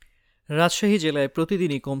রাজশাহী জেলায়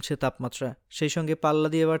প্রতিদিনই কমছে তাপমাত্রা, সেই সঙ্গে পাল্লা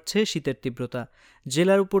দিয়ে বাড়ছে শীতের তীব্রতা।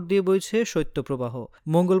 জেলার উপর দিয়ে বইছে শৈত্যপ্রবাহ।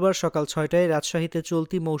 মঙ্গলবার সকাল ৬টায় রাজশাহীতে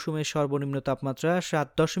চলতি মৌসুমের সর্বনিম্ন তাপমাত্রা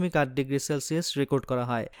 ৭.৮ ডিগ্রি সেলসিয়াস রেকর্ড করা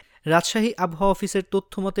হয়। রাজশাহী আবহাওয়া অফিসের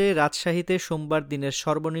তথ্যমতে রাজশাহীতে সোমবার দিনের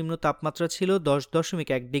সর্বনিম্ন তাপমাত্রা ছিল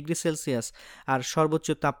 ১০.১ ডিগ্রি সেলসিয়াস আর সর্বোচ্চ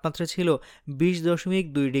তাপমাত্রা ছিল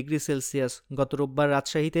 ২০.২ ডিগ্রি সেলসিয়াস। গত রোববার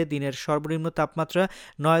রাজশাহীতে দিনের সর্বনিম্ন তাপমাত্রা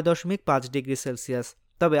 ৯.৫ ডিগ্রি সেলসিয়াস।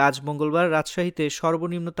 তবে আজ মঙ্গলবার রাজশাহীতে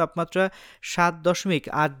সর্বনিম্ন তাপমাত্রা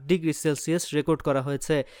 ৭.৮ ডিগ্রি সেলসিয়াস রেকর্ড করা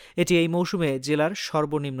হয়েছে। এটি এই মৌসুমে জেলার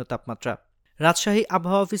সর্বনিম্ন তাপমাত্রা। রাজশাহী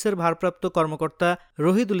আবহাওয়া অফিসের ভারপ্রাপ্ত কর্মকর্তা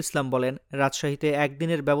রহিদুল ইসলাম বলেন, রাজশাহীতে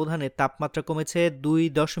একদিনের ব্যবধানে তাপমাত্রা কমেছে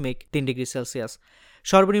 ২.৩ ডিগ্রি সেলসিয়াস।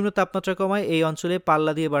 সর্বনিম্ন তাপমাত্রা কমায় এই অঞ্চলে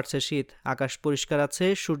পাল্লা দিয়ে বাড়ছে শীত। আকাশ পরিষ্কার আছে,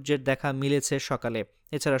 সূর্যের দেখা মিলেছে সকালে।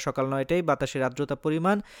 এছাড়া সকাল ৯টায় বাতাসের আর্দ্রতা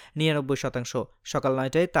পরিমাণ ৯৯%। সকাল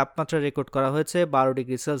 ৯টায় তাপমাত্রা রেকর্ড করা হয়েছে ১২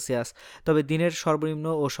 ডিগ্রি সেলসিয়াস। তবে দিনের সর্বনিম্ন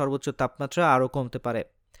ও সর্বোচ্চ তাপমাত্রা আরও কমতে পারে।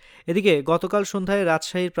 এদিকে গতকাল সন্ধ্যায়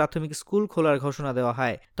রাজশাহীর প্রাথমিক স্কুল খোলার ঘোষণা দেওয়া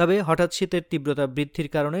হয়। তবে হঠাৎ শীতের তীব্রতা বৃদ্ধির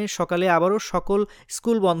কারণে সকালে আবারও সকল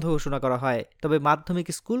স্কুল বন্ধ ঘোষণা করা হয়। তবে মাধ্যমিক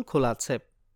স্কুল খোলা আছে।